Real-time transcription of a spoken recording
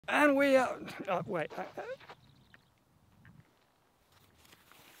And we are... Oh, wait.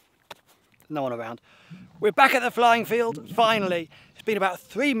 No one around. We're back at the flying field, finally. It's been about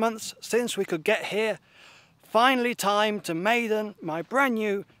 3 months since we could get here. Finally time to maiden my brand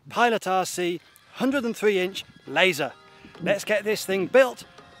new Pilot RC 103-inch laser. Let's get this thing built,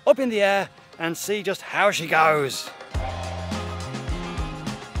 up in the air, and see just how she goes.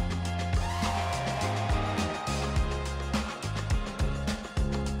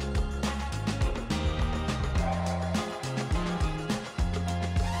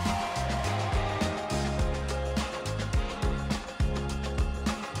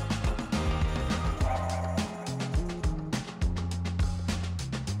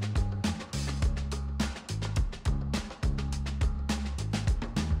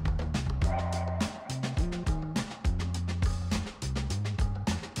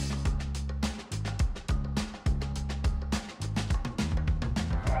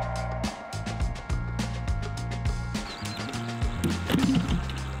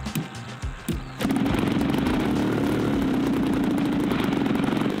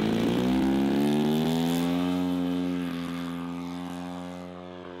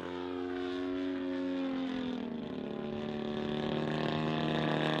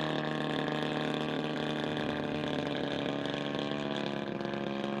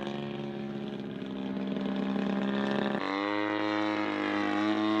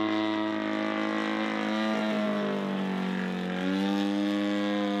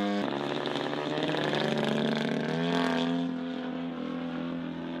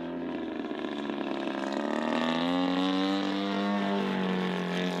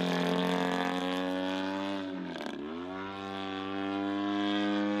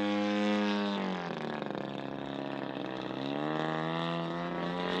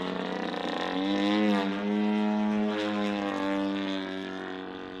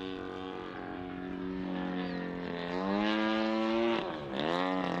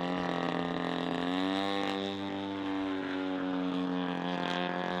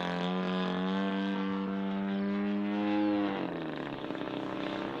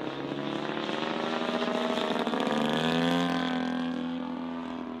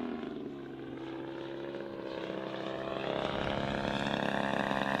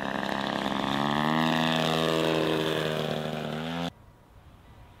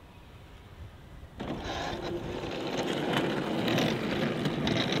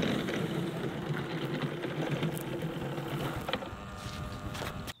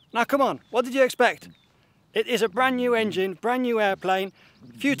 Now come on, what did you expect? It is a brand new engine, brand new airplane,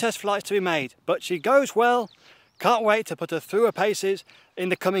 few test flights to be made, but she goes well. Can't wait to put her through her paces in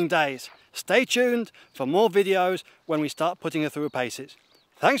the coming days. Stay tuned for more videos when we start putting her through her paces.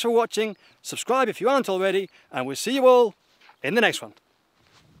 Thanks for watching, subscribe if you aren't already, and we'll see you all in the next one.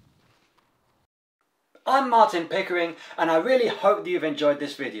 I'm Martin Pickering, and I really hope that you've enjoyed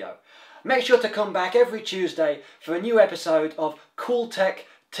this video. Make sure to come back every Tuesday for a new episode of Cool Tech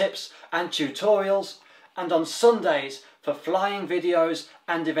tips and tutorials, and on Sundays for flying videos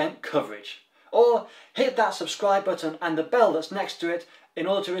and event coverage. Or hit that subscribe button and the bell that's next to it in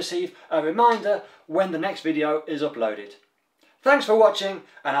order to receive a reminder when the next video is uploaded. Thanks for watching,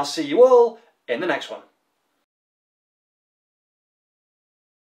 and I'll see you all in the next one.